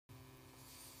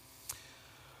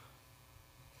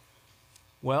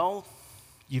Well,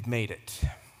 you've made it.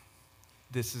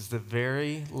 This is the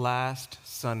very last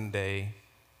Sunday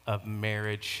of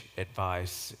marriage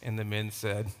advice. And the men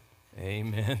said,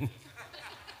 amen.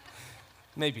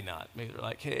 Maybe not. Maybe they're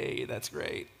like, hey, that's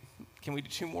great. Can we do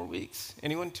 2 more weeks?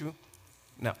 Anyone? 2?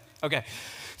 No. Okay.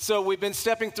 So we've been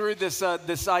stepping through this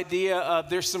idea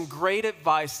of there's some great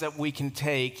advice that we can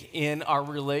take in our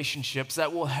relationships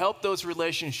that will help those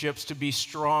relationships to be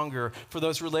stronger, for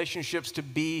those relationships to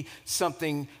be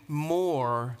something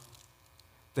more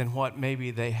than what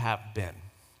maybe they have been.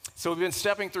 So we've been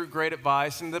stepping through great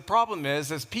advice, and the problem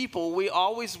is, as people, we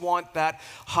always want that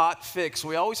hot fix.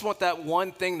 We always want that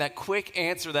one thing, that quick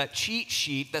answer, that cheat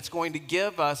sheet that's going to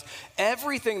give us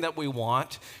everything that we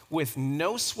want with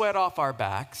no sweat off our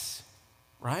backs,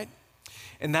 right?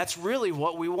 And that's really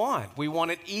what we want. We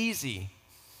want it easy.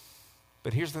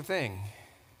 But here's the thing.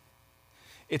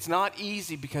 It's not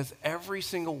easy because every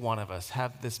single one of us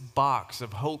have this box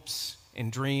of hopes and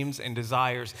dreams and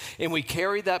desires. And we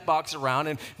carry that box around.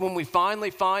 And when we finally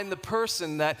find the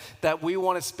person that we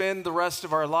want to spend the rest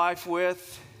of our life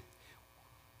with,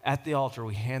 at the altar,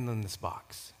 we hand them this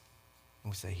box.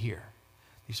 And we say, here,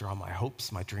 these are all my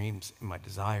hopes, my dreams, and my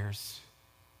desires.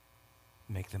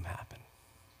 Make them happen.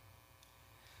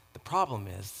 The problem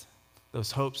is,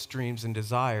 those hopes, dreams, and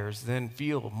desires then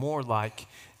feel more like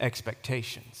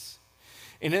expectations.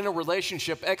 And in a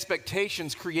relationship,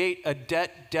 expectations create a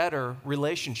debt-debtor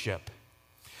relationship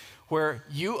where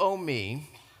you owe me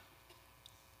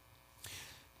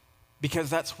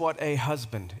because that's what a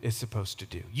husband is supposed to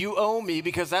do. You owe me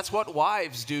because that's what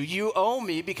wives do. You owe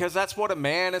me because that's what a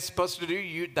man is supposed to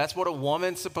do. That's what a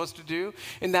woman's supposed to do.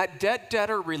 And that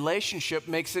debt-debtor relationship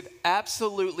makes it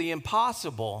absolutely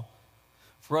impossible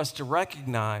for us to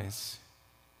recognize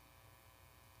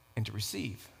and to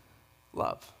receive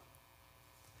love.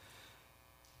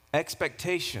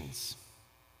 Expectations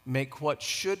make what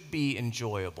should be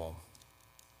enjoyable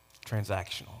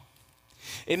transactional.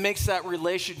 It makes that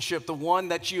relationship, the one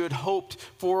that you had hoped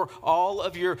for all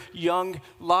of your young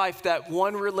life, that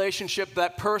one relationship,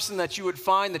 that person that you would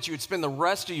find, that you would spend the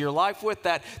rest of your life with,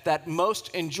 that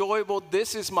most enjoyable,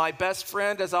 this is my best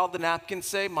friend, as all the napkins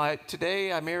say,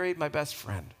 today I married my best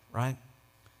friend, right?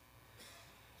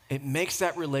 It makes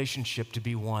that relationship to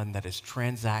be one that is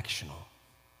transactional.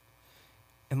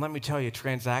 And let me tell you,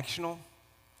 transactional,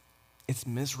 it's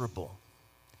miserable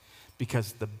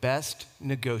because the best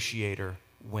negotiator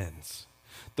wins.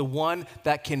 The one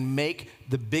that can make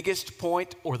the biggest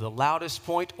point or the loudest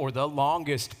point or the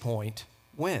longest point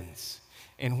wins.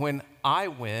 And when I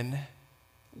win,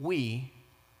 we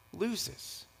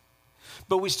loses.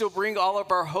 But we still bring all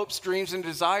of our hopes, dreams, and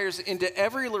desires into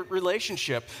every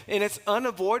relationship, and it's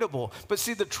unavoidable. But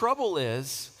see, the trouble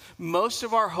is, most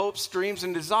of our hopes, dreams,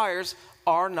 and desires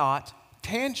are not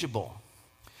tangible.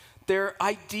 They're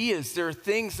ideas, they're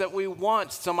things that we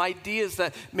want, some ideas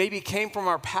that maybe came from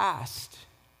our past.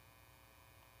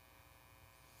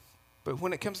 But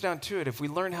when it comes down to it, if we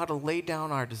learn how to lay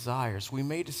down our desires, we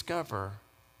may discover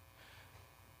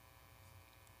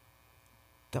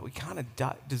that we kind of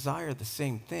desire the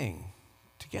same thing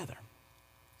together.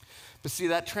 But see,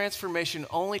 that transformation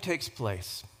only takes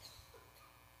place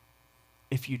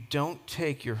if you don't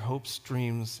take your hopes,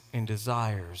 dreams, and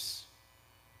desires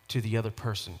to the other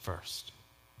person first.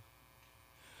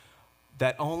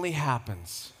 That only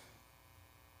happens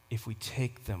if we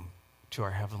take them to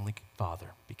our Heavenly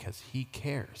Father because He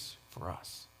cares for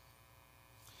us.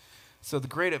 So the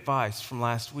great advice from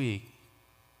last week,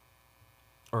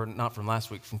 or not from last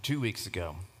week, from 2 weeks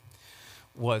ago,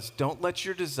 was don't let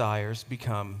your desires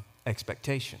become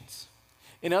expectations.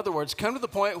 In other words, come to the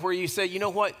point where you say, you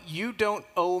know what, you don't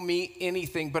owe me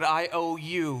anything, but I owe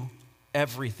you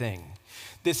everything.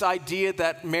 This idea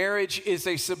that marriage is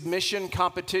a submission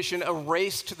competition, a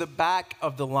race to the back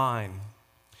of the line.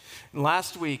 And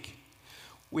last week,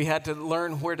 we had to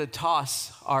learn where to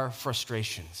toss our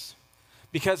frustrations.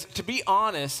 Because to be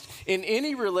honest, in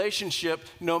any relationship,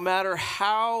 no matter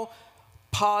how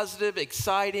positive,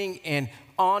 exciting, and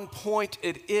on point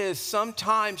it is,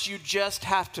 sometimes you just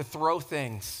have to throw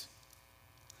things.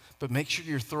 But make sure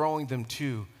you're throwing them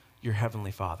to your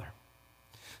Heavenly Father.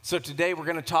 So today we're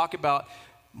going to talk about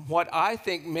what I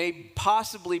think may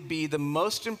possibly be the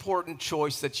most important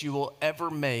choice that you will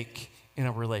ever make in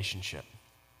a relationship.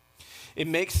 It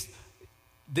makes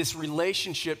this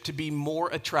relationship to be more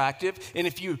attractive. And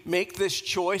if you make this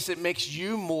choice, it makes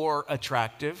you more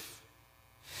attractive.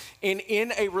 And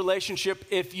in a relationship,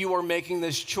 if you are making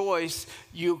this choice,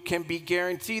 you can be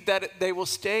guaranteed that they will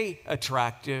stay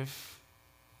attractive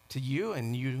to you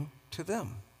and you to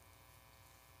them.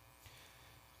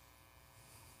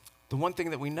 The one thing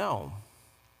that we know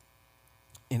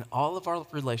in all of our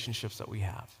relationships that we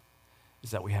have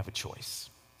is that we have a choice.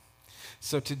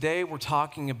 So today we're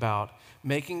talking about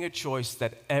making a choice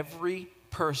that every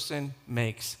person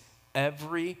makes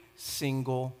every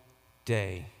single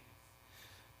day.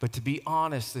 But to be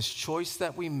honest, this choice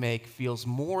that we make feels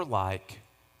more like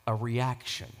a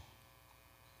reaction.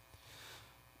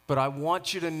 But I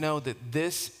want you to know that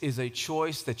this is a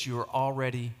choice that you are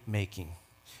already making.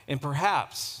 And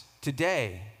perhaps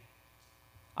today,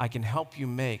 I can help you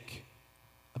make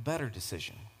a better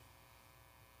decision.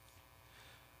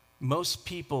 Most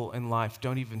people in life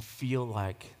don't even feel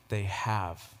like they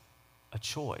have a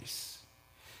choice,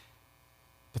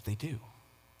 but they do.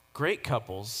 Great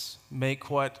couples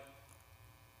make what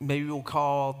maybe we'll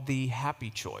call the happy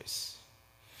choice.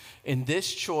 And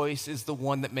this choice is the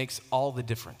one that makes all the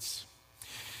difference.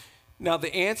 Now,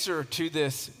 the answer to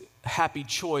this happy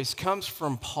choice comes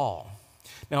from Paul.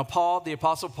 Now, Paul, the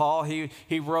Apostle Paul,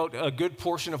 he wrote a good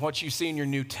portion of what you see in your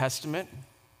New Testament.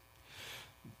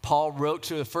 Paul wrote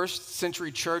to the first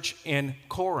century church in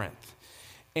Corinth.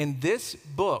 And this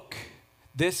book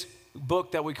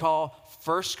that we call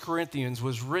 1 Corinthians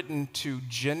was written to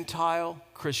Gentile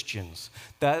Christians.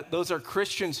 Those are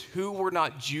Christians who were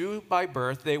not Jew by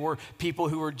birth. They were people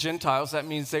who were Gentiles. That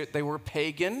means they were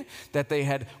pagan, that they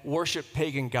had worshiped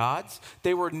pagan gods.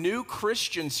 They were new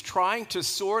Christians trying to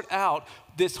sort out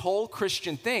this whole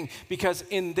Christian thing because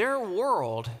in their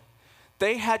world,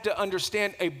 they had to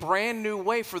understand a brand new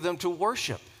way for them to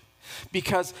worship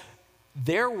because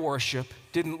their worship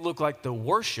didn't look like the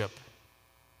worship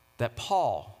that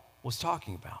Paul was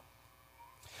talking about.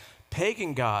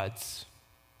 Pagan gods,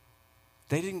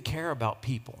 they didn't care about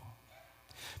people.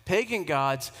 Pagan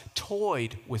gods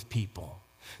toyed with people.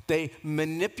 They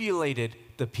manipulated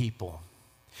the people.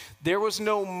 There was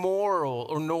no moral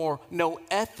or no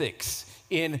ethics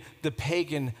in the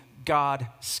pagan god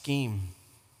scheme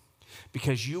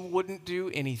because you wouldn't do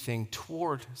anything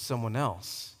toward someone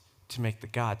else to make the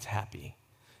gods happy.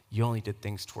 You only did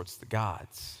things towards the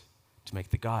gods to make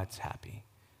the gods happy.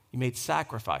 You made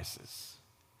sacrifices.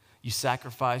 You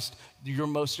sacrificed your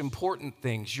most important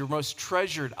things, your most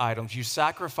treasured items. You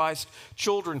sacrificed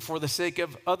children for the sake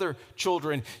of other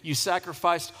children. You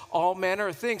sacrificed all manner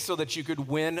of things so that you could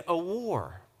win a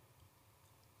war.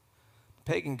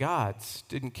 Pagan gods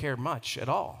didn't care much at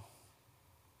all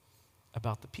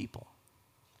about the people.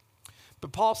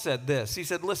 But Paul said this. He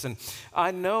said, listen, I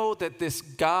know that this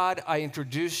God I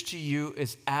introduced to you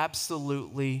is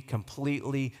absolutely,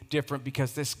 completely different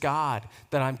because this God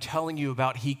that I'm telling you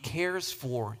about, he cares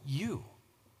for you.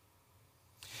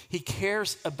 He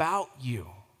cares about you.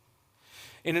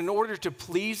 And in order to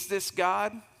please this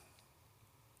God,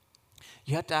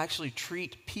 you have to actually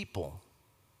treat people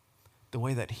the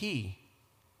way that he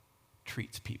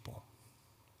treats people.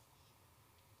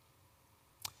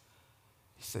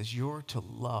 He says, you're to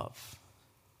love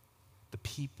the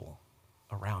people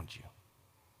around you.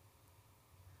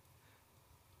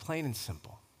 Plain and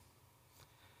simple.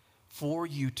 For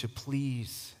you to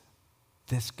please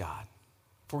this God,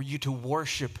 for you to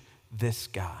worship this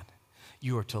God,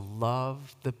 you are to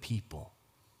love the people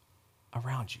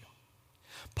around you.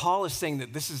 Paul is saying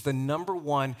that this is the number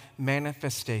one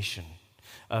manifestation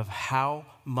of how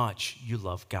much you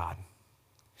love God.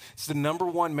 It's the number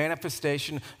one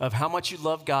manifestation of how much you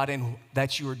love God and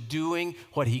that you are doing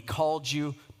what he called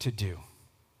you to do.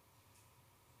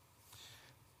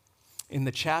 In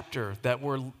the chapter that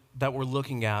we're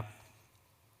looking at,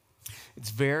 it's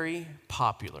very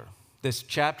popular. This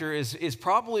chapter is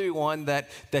probably one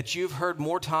that you've heard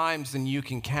more times than you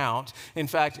can count. In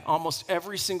fact, almost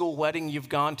every single wedding you've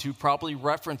gone to probably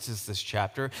references this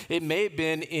chapter. It may have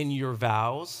been in your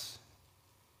vows.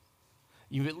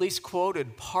 You've at least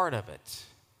quoted part of it.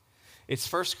 It's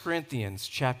 1 Corinthians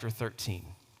chapter 13.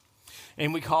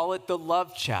 And we call it the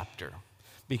love chapter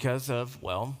because of,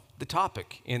 well, the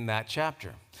topic in that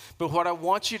chapter. But what I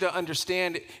want you to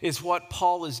understand is what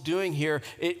Paul is doing here.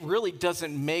 It really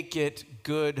doesn't make it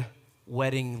good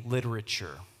wedding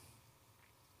literature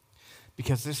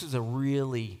because this is a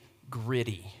really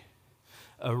gritty,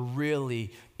 a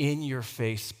really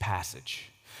in-your-face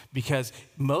passage because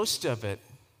most of it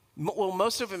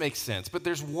makes sense, but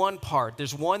there's one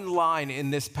line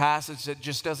in this passage that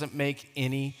just doesn't make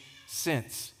any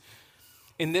sense.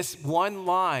 In this one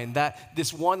line that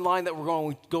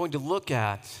we're going to look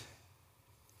at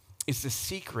is the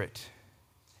secret.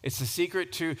 It's the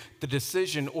secret to the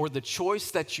decision or the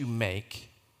choice that you make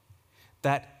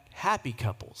that happy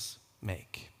couples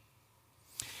make.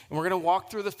 And we're going to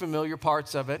walk through the familiar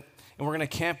parts of it, and we're going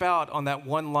to camp out on that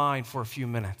one line for a few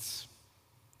minutes.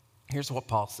 Here's what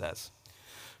Paul says.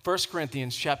 1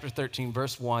 Corinthians chapter 13,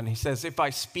 verse 1, he says, if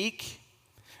I speak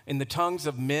in the tongues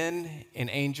of men and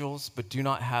angels, but do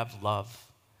not have love,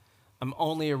 I'm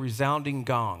only a resounding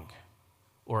gong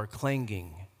or a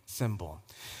clanging cymbal.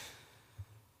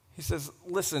 He says,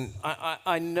 listen,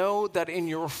 I know that in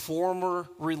your former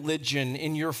religion,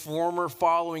 in your former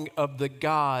following of the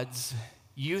gods,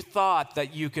 you thought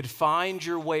that you could find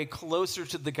your way closer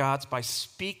to the gods by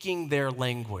speaking their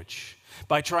language,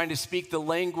 by trying to speak the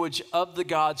language of the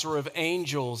gods or of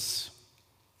angels.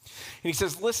 And he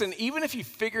says, listen, even if you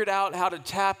figured out how to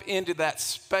tap into that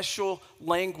special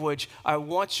language, I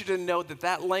want you to know that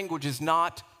that language is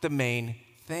not the main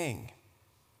thing.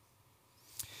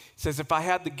 He says, if I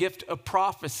had the gift of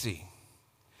prophecy,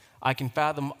 I can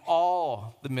fathom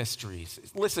all the mysteries.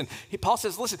 Listen, Paul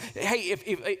says, listen, hey,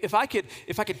 if I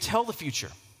could tell the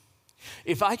future,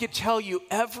 if I could tell you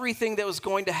everything that was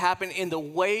going to happen in the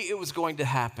way it was going to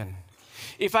happen,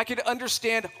 if I could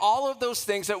understand all of those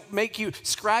things that make you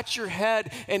scratch your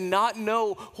head and not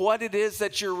know what it is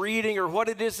that you're reading or what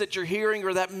it is that you're hearing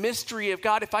or that mystery of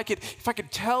God, if I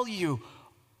could tell you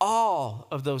all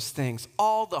of those things,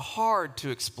 all the hard to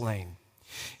explain,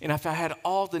 and if I had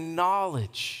all the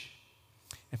knowledge,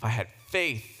 if I had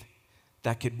faith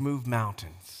that could move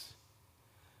mountains,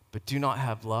 but do not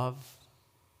have love,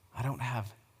 I don't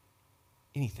have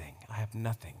anything. I have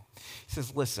nothing. He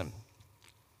says, listen,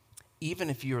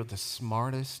 even if you're the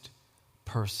smartest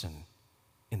person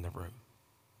in the room,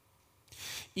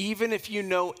 even if you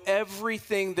know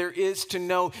everything there is to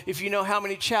know, if you know how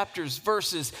many chapters,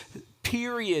 verses,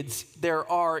 periods there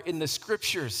are in the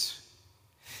scriptures,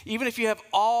 even if you have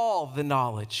all the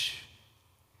knowledge,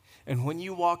 and when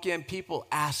you walk in, people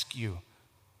ask you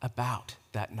about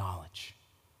that knowledge.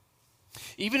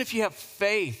 Even if you have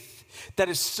faith that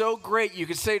is so great, you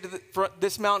could say to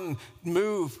this mountain,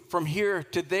 move from here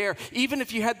to there, even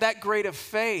if you had that great of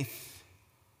faith,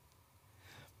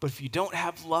 but if you don't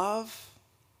have love,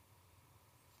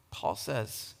 Paul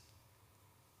says,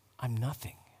 I'm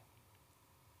nothing.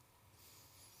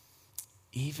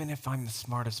 Even if I'm the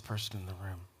smartest person in the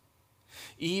room,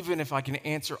 even if I can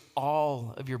answer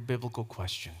all of your biblical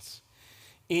questions,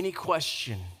 any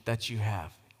question that you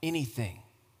have, anything,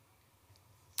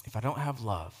 if I don't have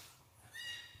love,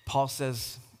 Paul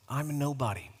says, I'm a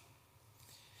nobody.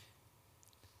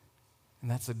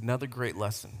 And that's another great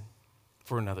lesson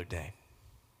for another day.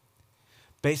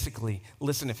 Basically,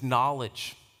 listen, if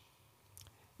knowledge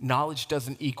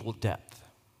doesn't equal depth,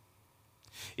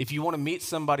 if you want to meet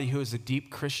somebody who is a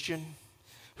deep Christian,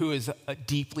 who is a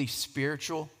deeply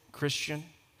spiritual Christian,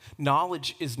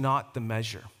 knowledge is not the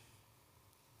measure.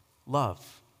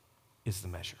 Love is the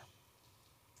measure.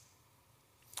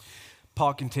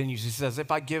 Paul continues, he says,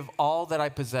 if I give all that I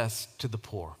possess to the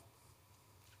poor,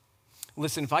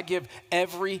 listen, if I give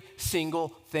every single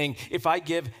thing, if I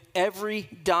give every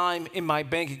dime in my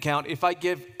bank account, if I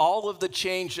give all of the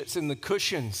change that's in the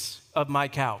cushions of my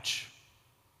couch,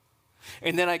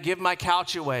 and then I give my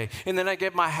couch away, and then I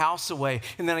give my house away,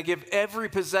 and then I give every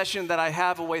possession that I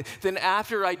have away, then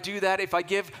after I do that, if I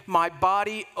give my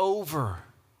body over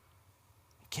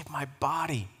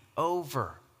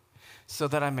so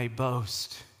that I may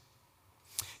boast.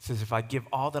 It says, if I give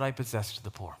all that I possess to the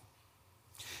poor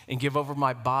and give over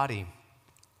my body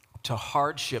to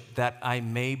hardship that I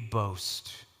may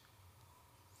boast,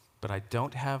 but I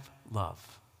don't have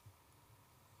love,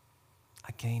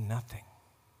 I gain nothing.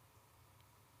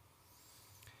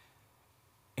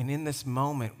 And in this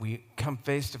moment, we come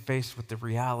face to face with the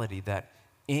reality that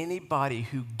anybody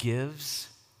who gives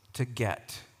to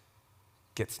gets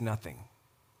nothing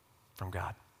from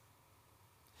God.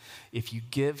 If you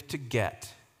give to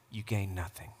get, you gain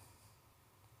nothing.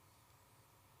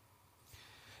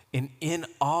 And in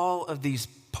all of these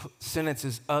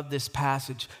sentences of this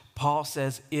passage, Paul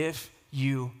says, if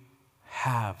you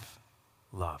have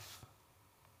love.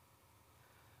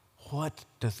 What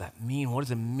does that mean? What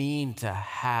does it mean to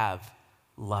have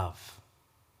love?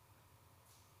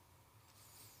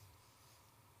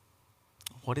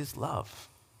 What is love?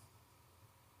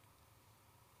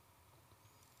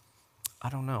 I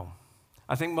don't know.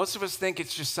 I think most of us think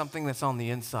it's just something that's on the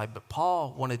inside, but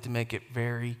Paul wanted to make it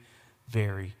very,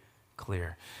 very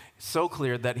clear. So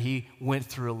clear that he went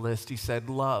through a list. He said,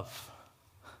 love.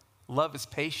 Love is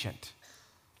patient.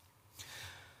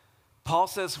 Paul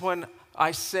says, when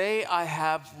I say I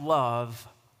have love,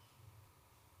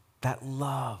 that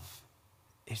love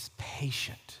is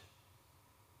patient.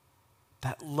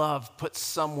 That love puts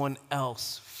someone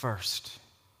else first.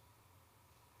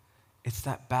 It's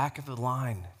that back of the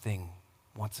line thing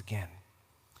once again.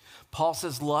 Paul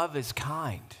says love is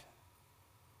kind.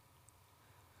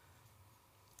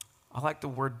 I like the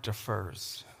word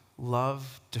defers.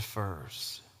 Love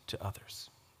defers to others.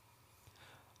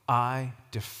 I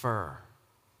defer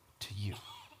to you.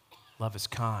 Love is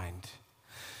kind.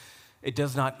 It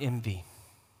does not envy.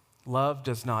 Love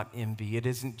does not envy. It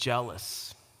isn't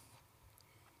jealous.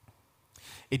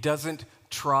 It doesn't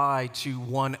try to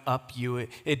one-up you.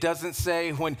 It doesn't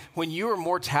say when you are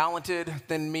more talented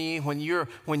than me, when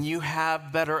you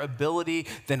have better ability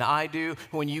than I do,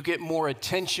 when you get more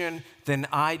attention than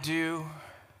I do.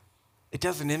 It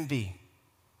doesn't envy,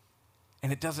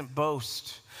 and it doesn't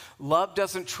boast. Love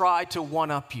doesn't try to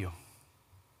one-up you.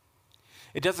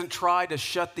 It doesn't try to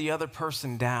shut the other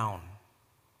person down.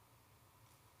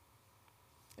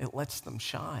 It lets them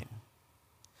shine.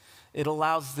 It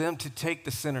allows them to take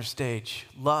the center stage.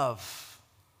 Love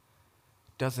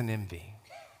doesn't envy,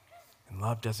 and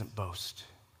love doesn't boast,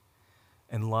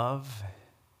 and love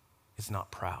is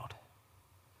not proud.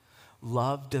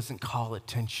 Love doesn't call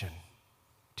attention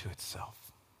to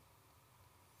itself.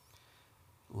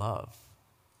 Love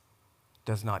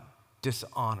does not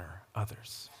dishonor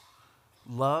others.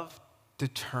 Love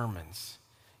determines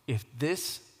if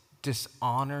this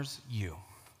dishonors you,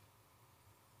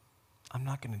 I'm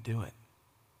not going to do it.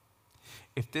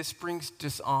 If this brings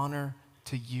dishonor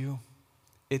to you,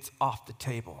 it's off the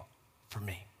table for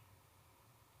me.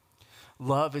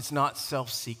 Love is not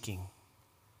self-seeking.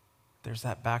 There's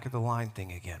that back of the line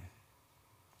thing again.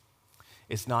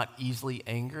 It's not easily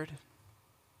angered.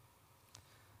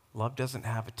 Love doesn't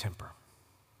have a temper.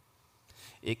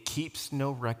 It keeps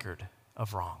no record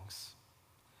of wrongs.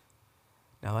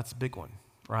 Now that's a big one,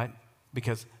 right?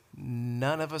 Because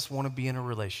none of us want to be in a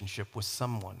relationship with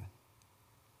someone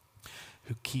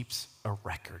who keeps a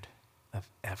record of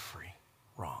every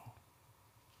wrong.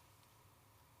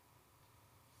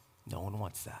 No one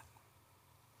wants that.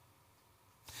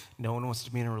 No one wants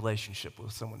to be in a relationship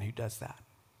with someone who does that.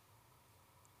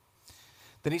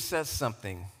 Then he says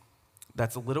something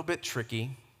that's a little bit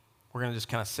tricky. We're going to just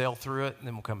kind of sail through it, and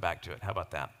then we'll come back to it. How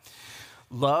about that?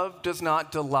 Love does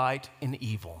not delight in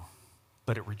evil,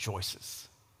 but it rejoices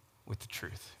with the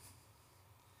truth.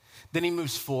 Then he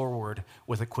moves forward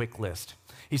with a quick list.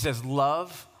 He says,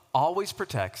 love always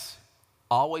protects,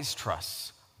 always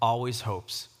trusts, always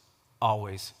hopes,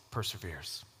 always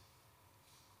perseveres.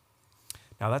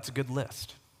 Now that's a good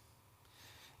list.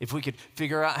 If we could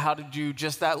figure out how to do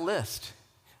just that list,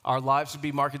 our lives would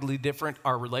be markedly different,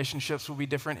 our relationships would be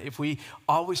different if we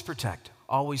always protect,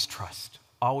 always trust,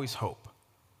 always hope,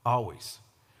 always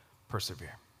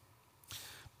persevere.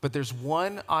 But there's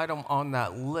one item on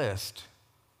that list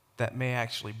that may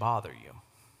actually bother you.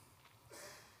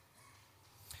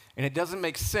 And it doesn't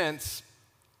make sense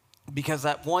because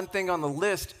that one thing on the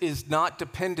list is not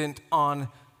dependent on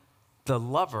the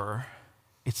lover,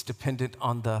 it's dependent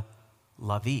on the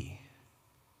lovee.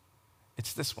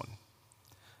 It's this one.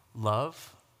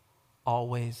 Love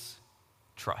always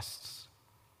trusts.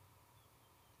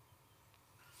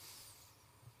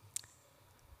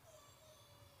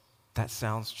 That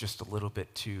sounds just a little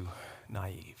bit too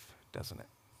naive, doesn't it?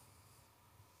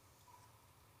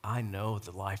 I know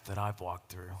the life that I've walked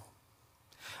through.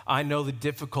 I know the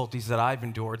difficulties that I've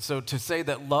endured. So to say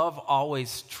that love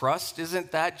always trusts,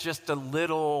 isn't that just a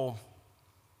little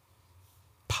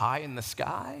pie in the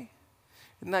sky?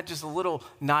 Isn't that just a little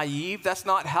naive? That's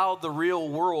not how the real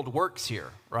world works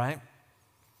here, right?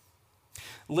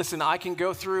 Listen, I can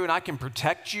go through and I can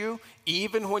protect you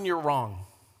even when you're wrong.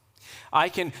 I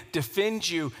can defend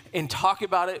you and talk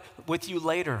about it with you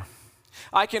later.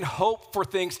 I can hope for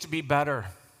things to be better.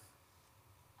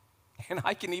 And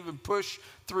I can even push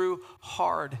through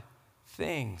hard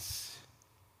things.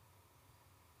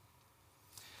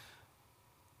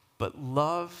 But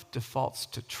love defaults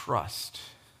to trust.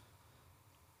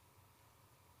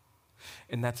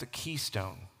 And that's a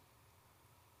keystone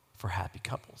for happy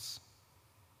couples.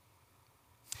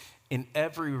 In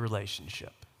every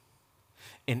relationship,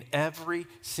 in every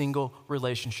single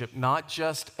relationship, not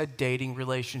just a dating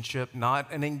relationship,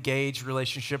 not an engaged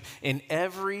relationship, in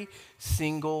every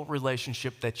single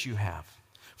relationship that you have,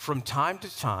 from time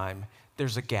to time,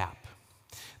 there's a gap.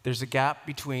 There's a gap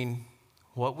between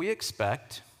what we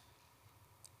expect.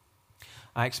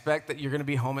 I expect that you're going to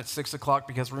be home at 6 o'clock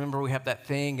because remember we have that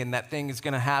thing and that thing is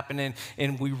going to happen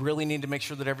and we really need to make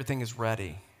sure that everything is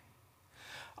ready.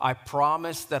 I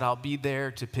promise that I'll be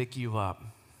there to pick you up.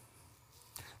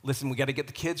 Listen, we got to get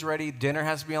the kids ready. Dinner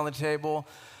has to be on the table.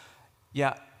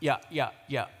 Yeah.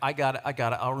 I got it.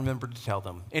 I'll remember to tell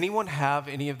them. Anyone have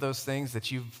any of those things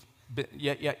that you've been,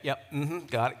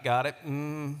 got it.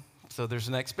 So there's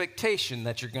an expectation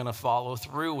that you're going to follow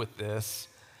through with this.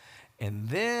 And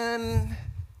then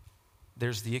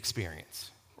there's the experience,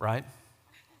 right?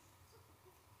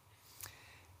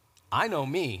 I know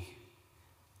me.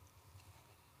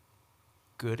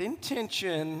 Good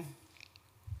intention,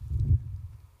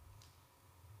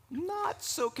 not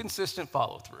so consistent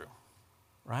follow through,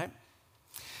 right?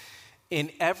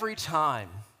 In every time,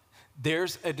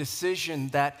 there's a decision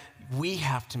that we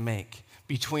have to make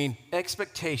between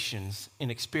expectations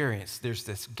and experience. There's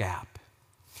this gap.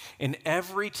 And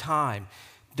every time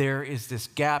there is this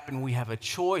gap, and we have a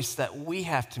choice that we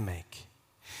have to make.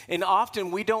 And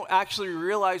often we don't actually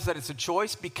realize that it's a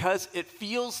choice because it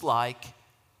feels like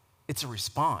it's a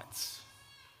response.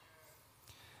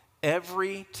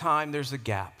 Every time there's a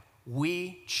gap,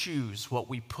 we choose what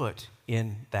we put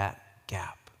in that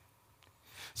gap.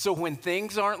 So when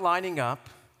things aren't lining up,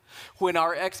 when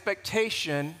our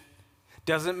expectation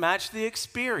doesn't match the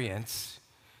experience,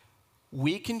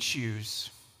 we can choose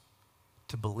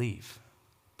to believe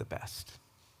the best.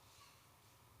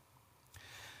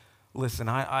 Listen,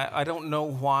 I don't know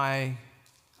why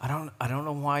I don't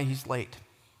know why he's late.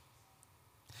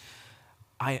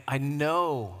 I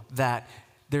know that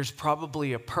there's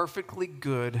probably a perfectly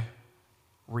good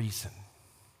reason.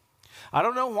 I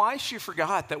don't know why she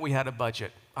forgot that we had a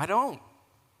budget. I don't.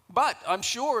 But I'm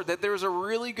sure that there's a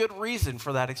really good reason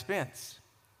for that expense.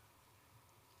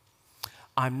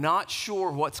 I'm not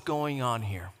sure what's going on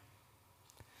here.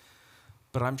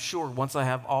 But I'm sure once I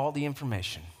have all the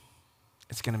information,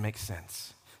 it's going to make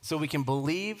sense. So we can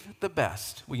believe the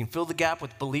best. We can fill the gap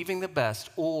with believing the best,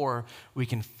 or we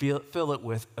can fill it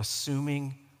with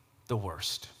assuming the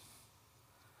worst.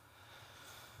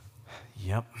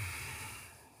 Yep,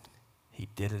 he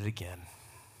did it again.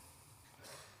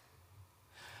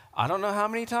 I don't know how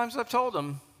many times I've told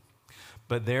him,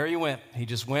 but there he went. He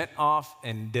just went off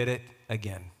and did it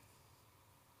again.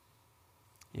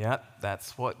 Yep,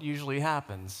 that's what usually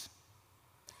happens.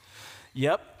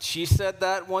 Yep, she said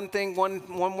that one thing one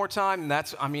more time,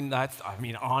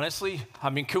 and honestly,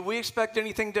 could we expect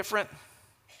anything different?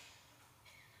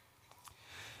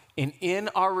 And in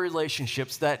our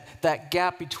relationships, that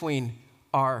gap between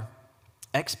our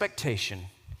expectation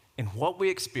and what we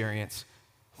experience,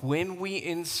 when we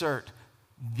insert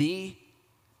the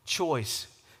choice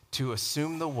to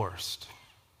assume the worst,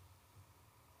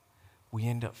 we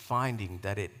end up finding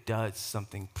that it does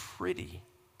something pretty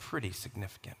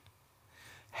significant.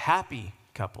 Happy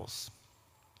couples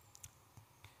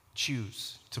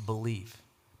choose to believe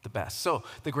the best. So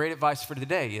the great advice for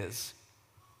today is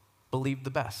believe the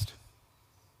best,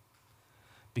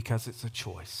 because it's a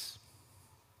choice.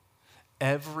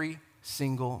 Every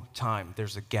single time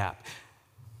there's a gap,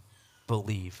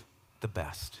 believe the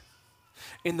best.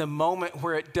 In the moment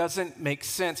where it doesn't make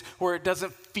sense, where it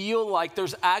doesn't feel like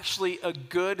there's actually a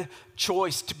good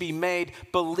choice to be made,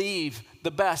 believe the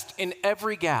best. In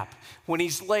every gap, when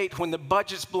he's late, when the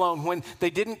budget's blown, when they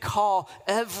didn't call,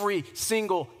 every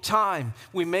single time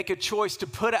we make a choice to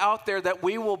put out there that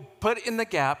we will put in the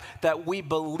gap that we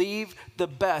believe the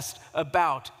best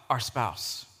about our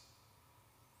spouse.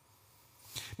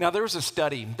 Now, there was a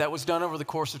study that was done over the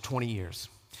course of 20 years.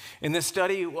 And this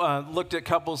study looked at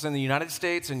couples in the United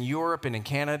States and Europe and in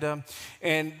Canada,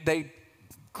 and they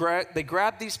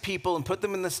grabbed these people and put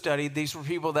them in the study. These were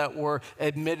people that were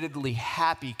admittedly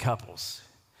happy couples.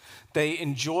 They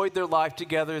enjoyed their life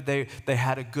together, they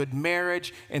had a good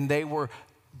marriage, and they were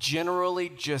generally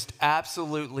just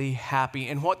absolutely happy.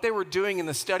 And what they were doing in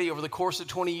the study over the course of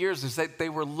 20 years is that they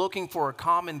were looking for a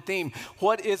common theme.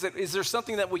 What is it? Is there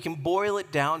something that we can boil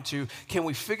it down to? Can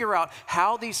we figure out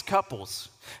how these couples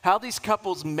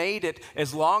made it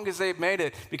as long as they've made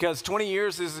it? Because 20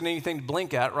 years isn't anything to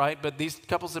blink at, right? But these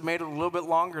couples have made it a little bit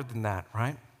longer than that,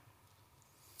 right?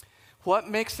 What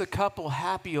makes the couple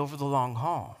happy over the long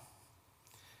haul?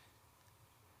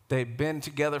 They've been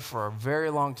together for a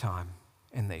very long time,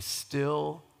 and they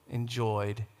still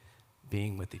enjoyed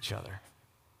being with each other.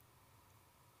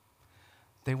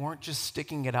 They weren't just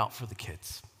sticking it out for the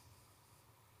kids.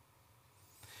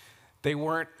 They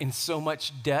weren't in so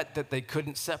much debt that they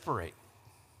couldn't separate.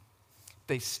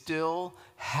 They still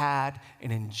had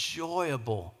an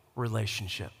enjoyable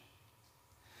relationship.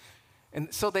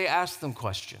 And so they asked them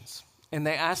questions. And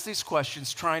they asked these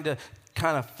questions trying to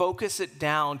kind of focus it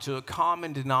down to a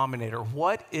common denominator.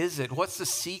 What is it? What's the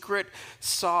secret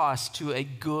sauce to a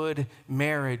good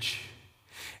marriage?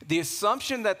 The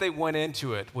assumption that they went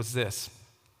into it was this.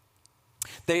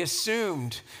 They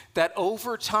assumed that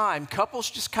over time,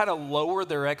 couples just kind of lower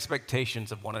their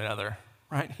expectations of one another,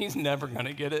 right? He's never going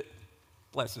to get it.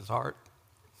 Bless his heart.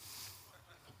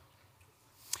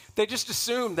 They just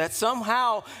assume that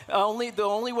somehow the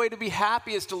only way to be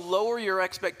happy is to lower your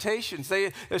expectations.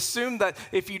 They assume that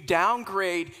if you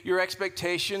downgrade your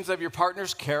expectations of your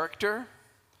partner's character,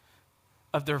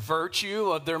 of their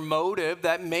virtue, of their motive,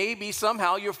 that maybe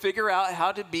somehow you'll figure out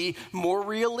how to be more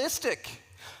realistic.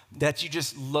 That you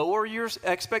just lower your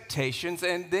expectations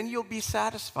and then you'll be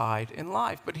satisfied in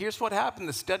life. But here's what happened.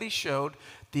 The study showed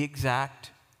the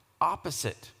exact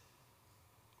opposite.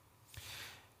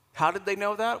 How did they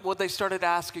know that? Well, they started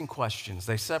asking questions.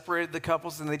 They separated the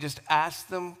couples and they just asked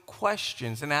them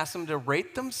questions and asked them to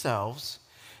rate themselves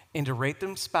and to rate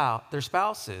their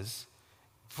spouses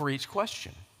for each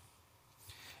question.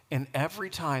 And every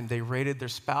time they rated their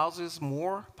spouses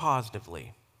more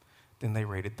positively than they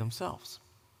rated themselves.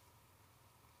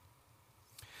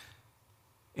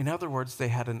 In other words, they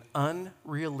had an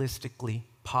unrealistically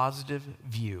positive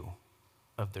view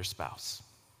of their spouse.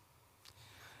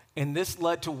 And this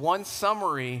led to one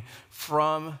summary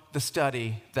from the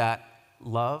study that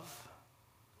love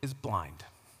is blind.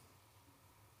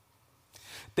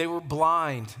 They were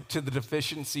blind to the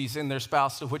deficiencies in their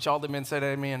spouse, to which all the men said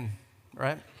amen,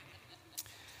 right?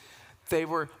 They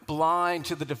were blind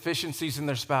to the deficiencies in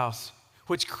their spouse,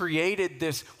 which created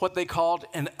this, what they called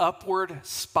an upward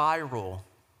spiral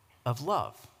of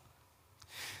love.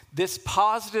 This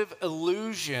positive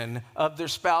illusion of their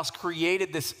spouse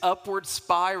created this upward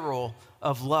spiral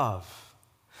of love.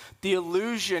 The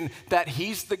illusion that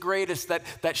he's the greatest,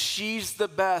 that she's the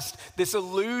best. This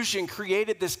illusion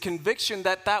created this conviction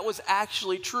that that was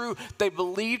actually true. They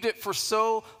believed it for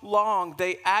so long.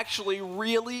 They actually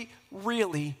really,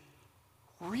 really,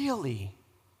 really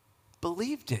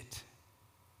believed it.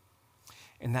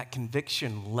 And that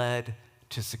conviction led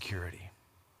to security.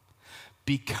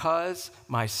 Because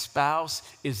my spouse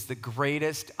is the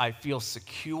greatest, I feel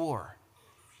secure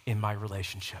in my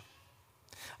relationship.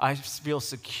 I feel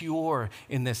secure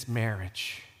in this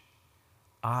marriage.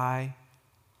 I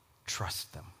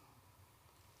trust them.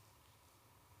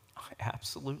 I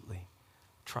absolutely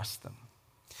trust them.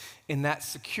 And that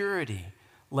security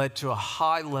led to a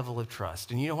high level of trust.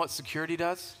 And you know what security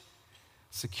does?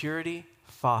 Security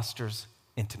fosters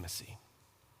intimacy.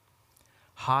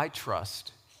 High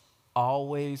trust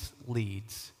always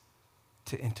leads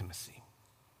to intimacy.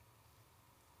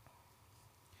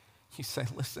 You say,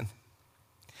 listen,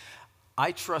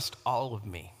 I trust all of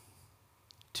me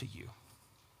to you.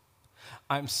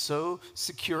 I'm so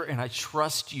secure and I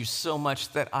trust you so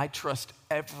much that I trust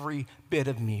every bit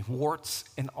of me, warts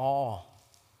and all,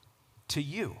 to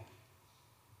you.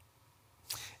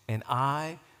 And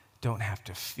I don't have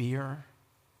to fear,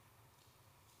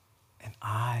 and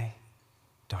I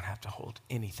don't have to hold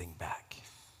anything back.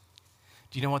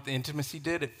 Do you know what the intimacy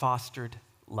did? It fostered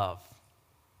love.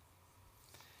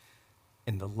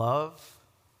 And the love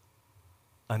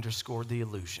underscored the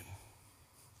illusion,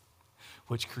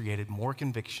 which created more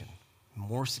conviction,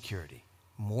 more security,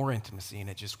 more intimacy, and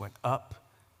it just went up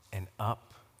and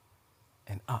up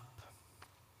and up.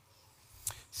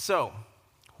 So,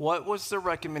 what was the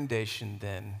recommendation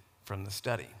then from the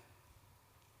study?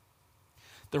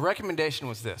 The recommendation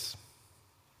was this.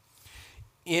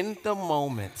 In the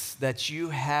moments that you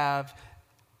have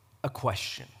a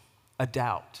question, a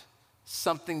doubt,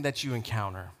 something that you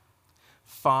encounter,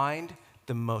 find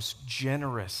the most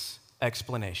generous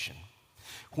explanation.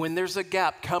 When there's a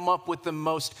gap, come up with the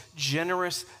most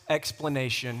generous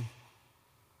explanation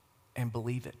and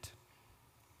believe it.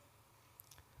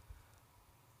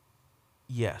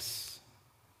 Yes,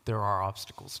 there are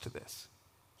obstacles to this.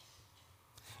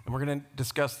 And we're going to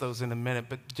discuss those in a minute,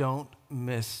 but don't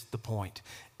miss the point.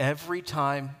 Every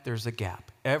time there's a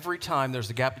gap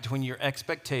between your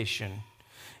expectation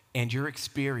and your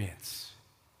experience,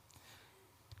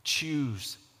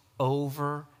 choose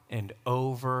over and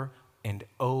over and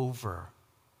over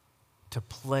to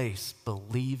place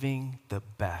believing the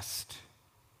best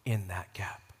in that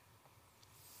gap.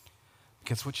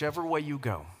 Because whichever way you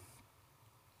go,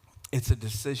 it's a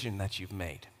decision that you've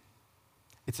made.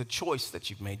 It's a choice that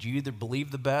you've made. You either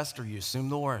believe the best or you assume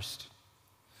the worst.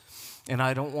 And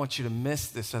I don't want you to miss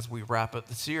this as we wrap up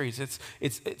the series. It's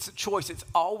a choice. It's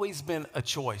always been a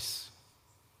choice.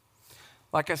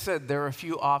 Like I said, there are a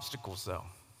few obstacles, though.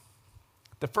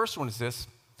 The first one is this: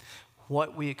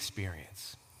 what we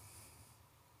experience.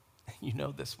 You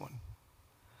know this one.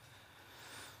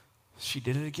 She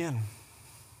did it again,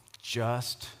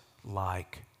 just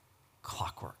like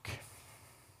clockwork.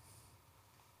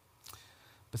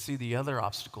 But see, the other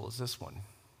obstacle is this one: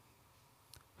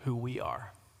 who we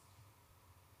are.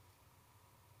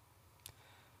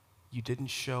 You didn't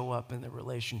show up in the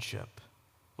relationship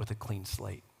with a clean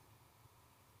slate.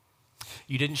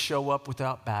 You didn't show up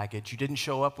without baggage. You didn't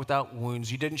show up without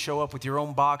wounds. You didn't show up with your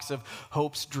own box of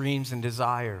hopes, dreams, and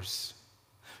desires.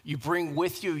 You bring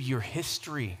with you your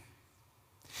history.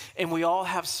 And we all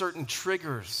have certain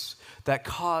triggers that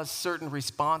cause certain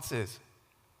responses.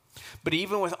 But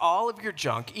even with all of your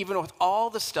junk, even with all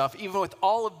the stuff, even with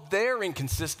all of their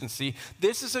inconsistency,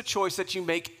 this is a choice that you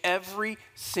make every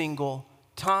single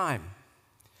time.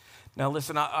 Now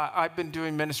listen, I've been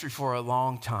doing ministry for a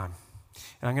long time.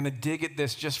 And I'm going to dig at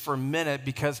this just for a minute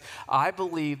because I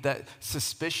believe that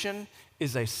suspicion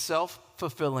is a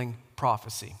self-fulfilling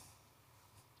prophecy.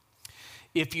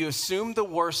 If you assume the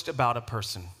worst about a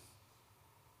person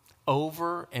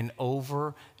over and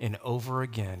over and over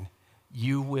again,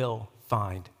 you will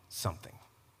find something.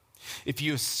 If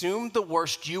you assume the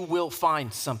worst, you will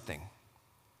find something.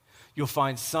 You'll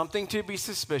find something to be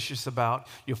suspicious about.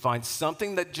 You'll find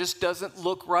something that just doesn't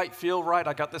look right, feel right.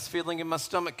 I got this feeling in my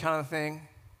stomach kind of thing.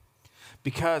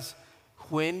 Because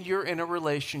when you're in a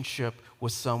relationship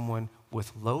with someone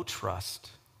with low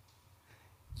trust,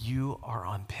 you are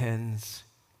on pins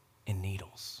and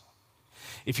needles.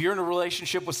 If you're in a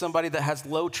relationship with somebody that has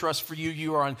low trust for you,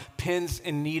 you are on pins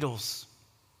and needles.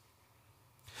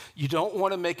 You don't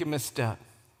want to make a misstep.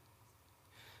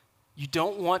 You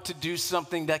don't want to do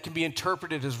something that can be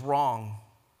interpreted as wrong.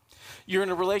 You're in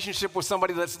a relationship with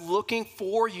somebody that's looking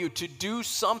for you to do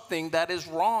something that is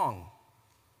wrong.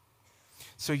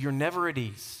 So you're never at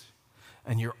ease,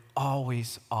 and you're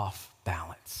always off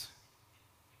balance.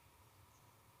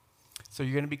 So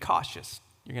you're going to be cautious.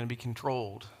 You're going to be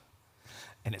controlled.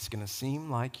 And it's going to seem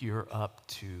like you're up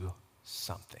to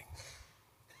something,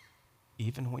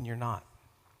 even when you're not.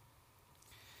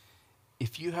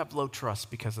 If you have low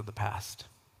trust because of the past,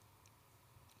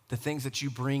 the things that you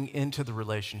bring into the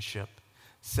relationship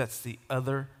sets the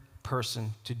other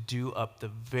person to do up the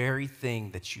very thing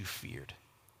that you feared.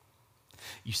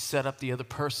 You set up the other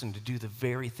person to do the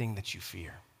very thing that you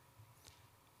fear.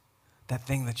 That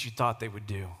thing that you thought they would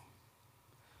do.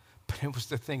 But it was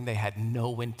the thing they had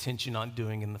no intention on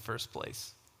doing in the first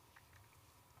place.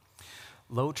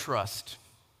 Low trust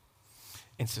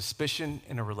and suspicion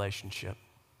in a relationship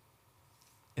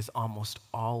is almost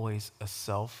always a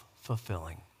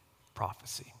self-fulfilling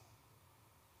prophecy.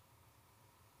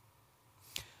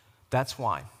 That's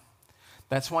why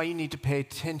you need to pay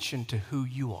attention to who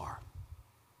you are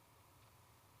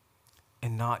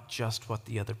and not just what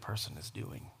the other person is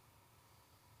doing.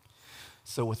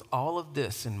 So with all of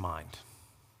this in mind,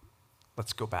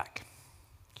 let's go back.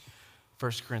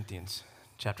 1 Corinthians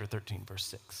chapter 13, verse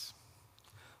 6.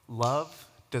 Love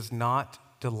does not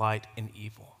delight in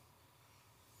evil,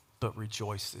 but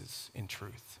rejoices in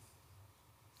truth.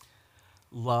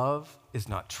 Love is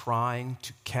not trying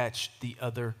to catch the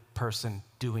other person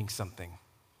doing something.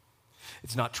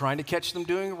 It's not trying to catch them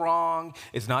doing wrong.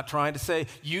 It's not trying to say,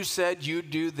 you said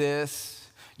you'd do this.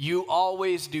 You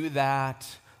always do that.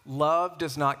 Love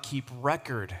does not keep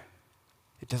record.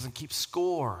 It doesn't keep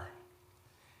score.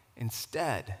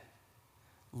 Instead,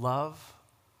 love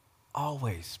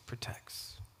always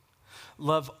protects.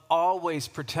 Love always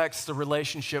protects the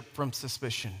relationship from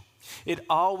suspicion. It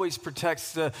always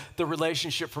protects the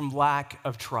relationship from lack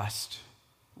of trust.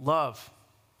 Love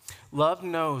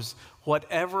knows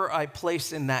whatever I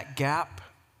place in that gap,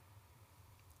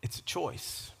 it's a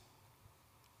choice.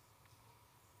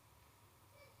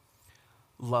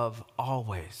 Love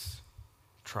always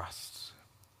trusts.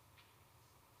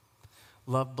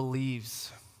 Love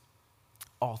believes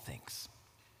all things.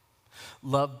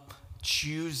 Love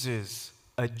chooses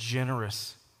a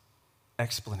generous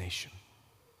explanation.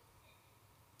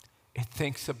 It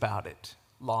thinks about it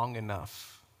long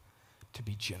enough to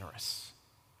be generous.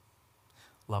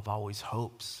 Love always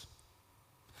hopes.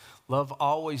 Love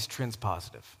always trends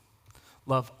positive.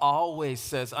 Love always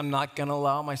says, I'm not going to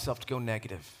allow myself to go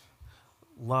negative.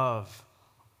 Love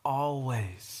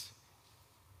always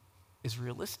is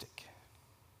realistic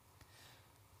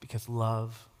because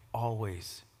love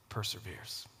always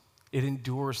perseveres. It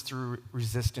endures through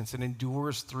resistance. It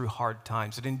endures through hard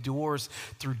times. It endures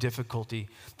through difficulty.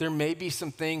 There may be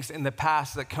some things in the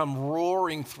past that come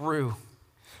roaring through,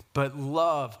 but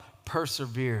love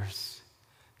perseveres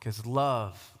because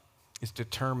love is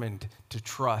determined to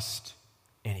trust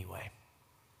anyway.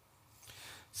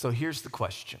 So here's the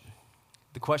question.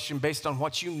 The question based on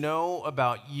what you know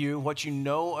about you, what you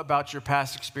know about your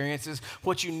past experiences,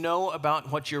 what you know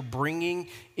about what you're bringing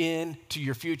into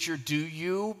your future. Do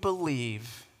you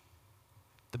believe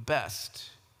the best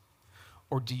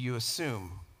or do you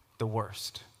assume the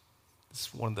worst? This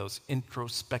is one of those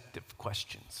introspective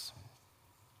questions.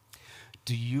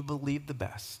 Do you believe the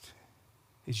best?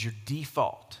 Is your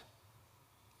default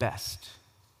best?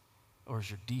 or is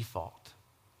your default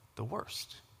the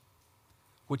worst?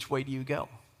 Which way do you go?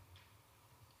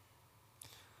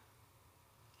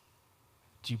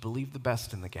 Do you believe the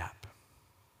best in the gap?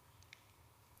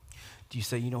 Do you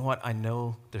say, you know what, I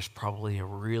know there's probably a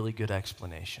really good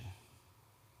explanation?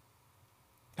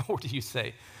 Or do you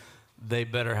say, they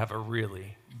better have a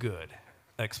really good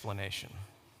explanation?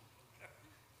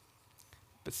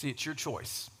 But see, it's your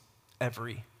choice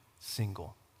every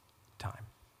single time.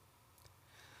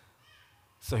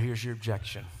 So here's your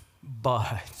objection.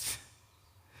 But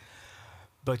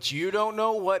you don't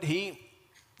know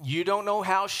you don't know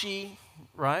how she,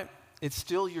 right? It's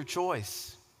still your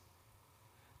choice.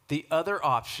 The other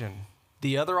option,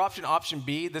 option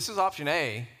B, this is option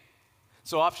A.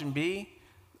 So option B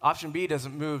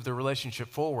doesn't move the relationship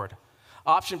forward.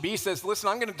 Option B says, listen,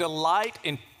 I'm going to delight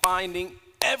in finding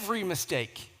every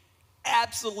mistake.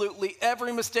 Absolutely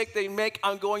every mistake they make,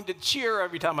 I'm going to cheer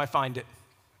every time I find it.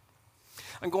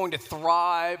 I'm going to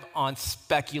thrive on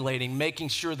speculating, making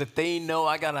sure that they know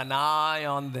I got an eye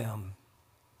on them.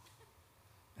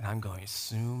 And I'm going to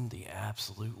assume the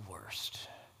absolute worst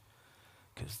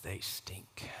because they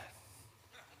stink.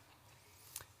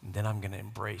 And then I'm going to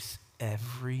embrace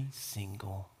every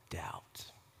single doubt.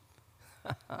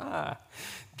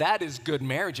 That is good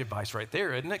marriage advice right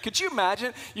there, isn't it? Could you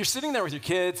imagine? You're sitting there with your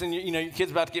kids, and your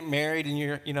kid's about to get married,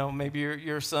 and maybe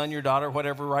your son, your daughter,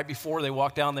 whatever, right before they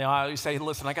walk down the aisle, you say,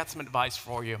 listen, I got some advice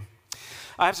for you.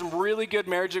 I have some really good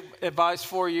marriage advice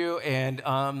for you, and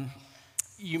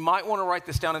you might want to write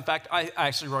this down. In fact, I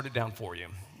actually wrote it down for you,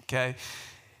 okay?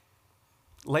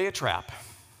 Lay a trap.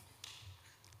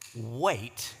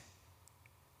 Wait,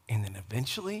 and then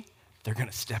eventually they're going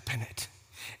to step in it.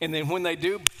 And then when they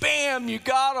do, bam, you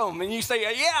got them. And you say,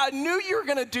 yeah, I knew you were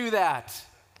going to do that.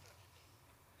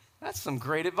 That's some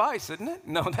great advice, isn't it?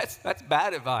 No, that's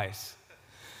bad advice.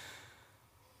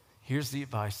 Here's the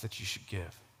advice that you should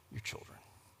give your children.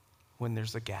 When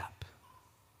there's a gap,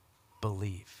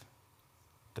 believe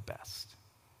the best.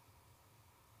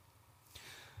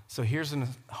 So here's a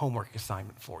homework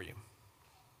assignment for you.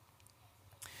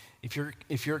 If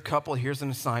you're a couple, here's an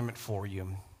assignment for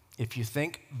you. If you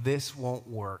think this won't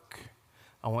work,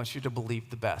 I want you to believe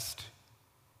the best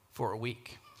for a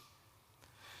week.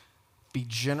 Be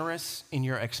generous in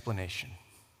your explanation.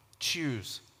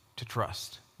 Choose to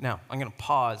trust. Now, I'm going to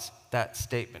pause that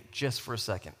statement just for a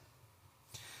second.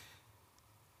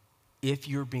 If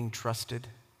you're being trusted,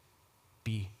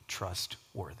 be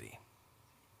trustworthy.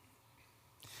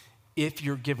 If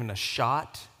you're given a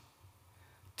shot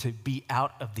to be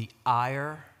out of the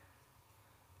ire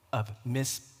of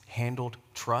mishandled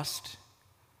trust,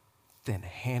 then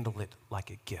handle it like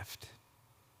a gift.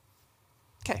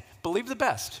 Okay, believe the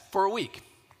best for a week.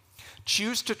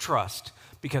 Choose to trust,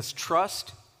 because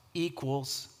trust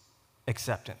equals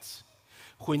acceptance.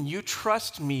 When you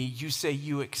trust me, you say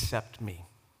you accept me.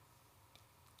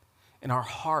 And our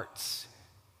hearts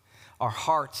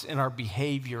and our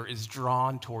behavior is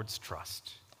drawn towards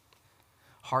trust.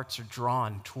 Hearts are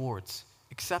drawn towards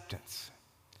acceptance.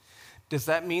 Does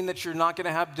that mean that you're not going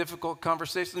to have difficult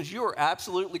conversations? You are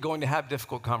absolutely going to have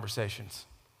difficult conversations.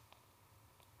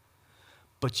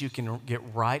 But you can get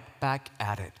right back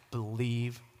at it.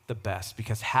 Believe the best,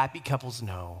 because happy couples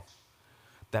know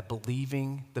that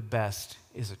believing the best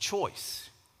is a choice.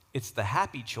 It's the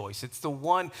happy choice. It's the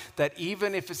one that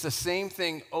even if it's the same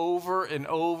thing over and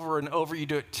over and over, you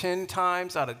do it 10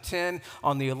 times out of 10,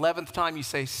 on the 11th time you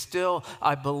say, still,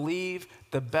 I believe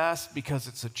the best, because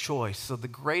it's a choice. So the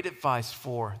great advice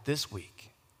for this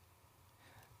week,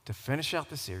 to finish out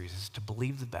the series, is to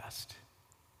believe the best,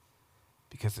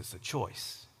 because it's a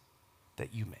choice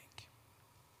that you make.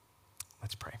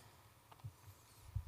 Let's pray.